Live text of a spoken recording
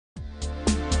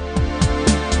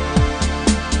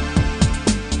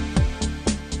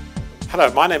Hello,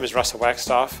 my name is Russell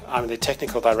Wagstaff. I'm the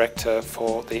Technical Director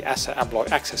for the ASSA ABLOY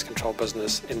access control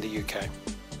business in the UK.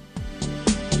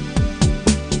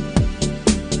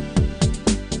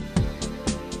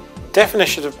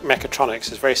 Definition of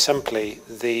mechatronics is very simply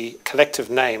the collective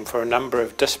name for a number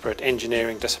of disparate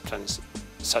engineering disciplines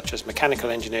such as mechanical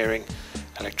engineering,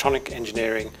 electronic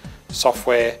engineering,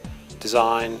 software,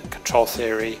 design, control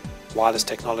theory, wireless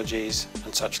technologies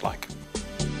and such like.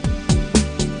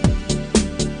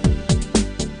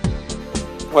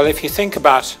 Well, if you think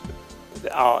about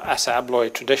our ASSA ABLOY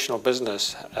traditional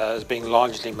business as being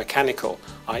largely mechanical,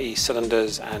 i.e.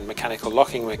 cylinders and mechanical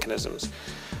locking mechanisms,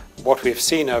 what we've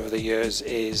seen over the years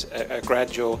is a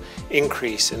gradual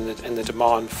increase in the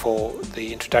demand for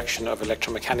the introduction of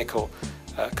electromechanical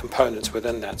components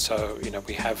within that. So,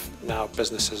 we have now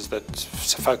businesses that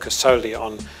focus solely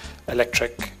on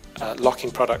electric locking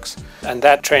products, and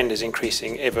that trend is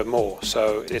increasing ever more.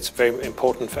 So it's very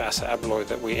important for ASSA ABLOY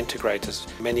that we integrate as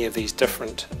many of these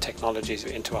different technologies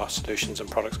into our solutions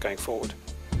and products going forward.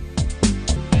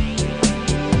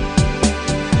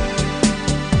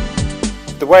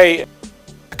 The way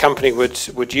a company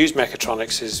would use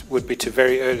mechatronics would be to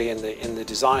very early in the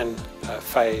design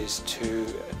phase to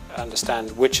understand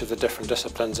which of the different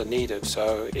disciplines are needed.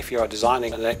 So if you are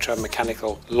designing an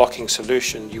electromechanical locking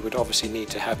solution, you would obviously need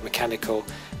to have mechanical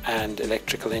and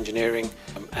electrical engineering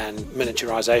and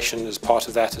miniaturization as part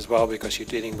of that as well, because you're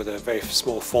dealing with a very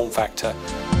small form factor.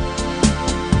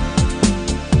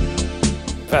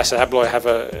 ASSA ABLOY have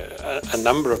a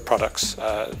number of products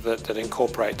that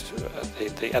incorporate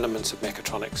the elements of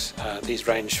mechatronics. These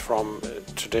range from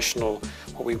traditional,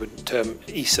 what we would term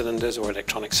e-cylinders or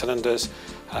electronic cylinders,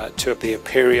 to the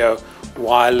Aperio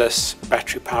wireless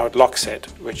battery-powered lock set,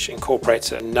 which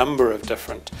incorporates a number of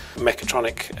different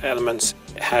mechatronic elements.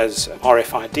 It has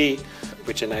RFID,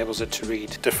 which enables it to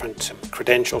read different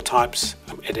credential types.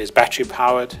 It is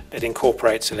battery-powered. It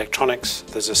incorporates electronics.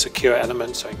 There's a secure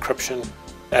element, so encryption.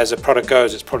 As a product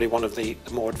goes, it's probably one of the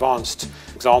more advanced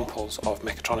examples of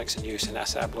mechatronics in use in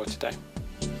ASSA ABLOY today.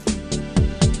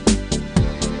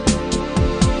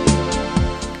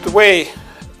 The way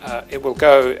it will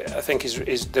go, I think,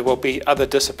 is there will be other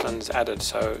disciplines added.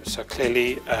 So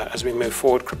clearly, as we move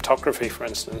forward, cryptography, for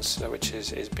instance, which is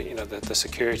the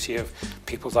security of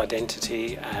people's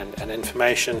identity and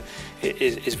information,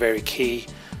 is very key.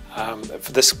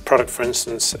 For this product, for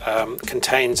instance,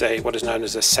 contains what is known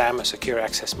as a SAM, a secure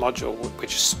access module,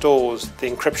 which stores the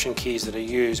encryption keys that are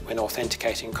used when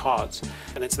authenticating cards.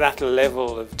 And it's that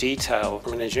level of detail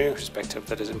from an engineering perspective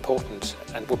that is important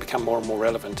and will become more and more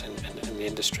relevant in the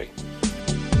industry.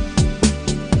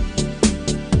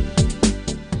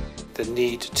 The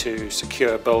need to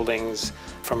secure buildings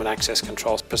from an access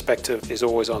control perspective is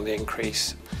always on the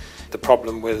increase. The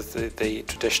problem with the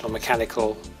traditional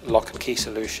mechanical lock and key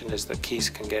solution is that keys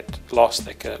can get lost,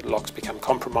 locks become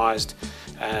compromised,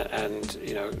 and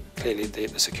clearly the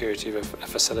security of a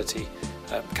facility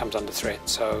comes under threat.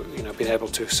 So being able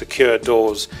to secure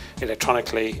doors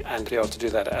electronically and be able to do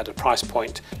that at a price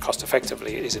point cost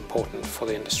effectively is important for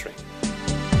the industry.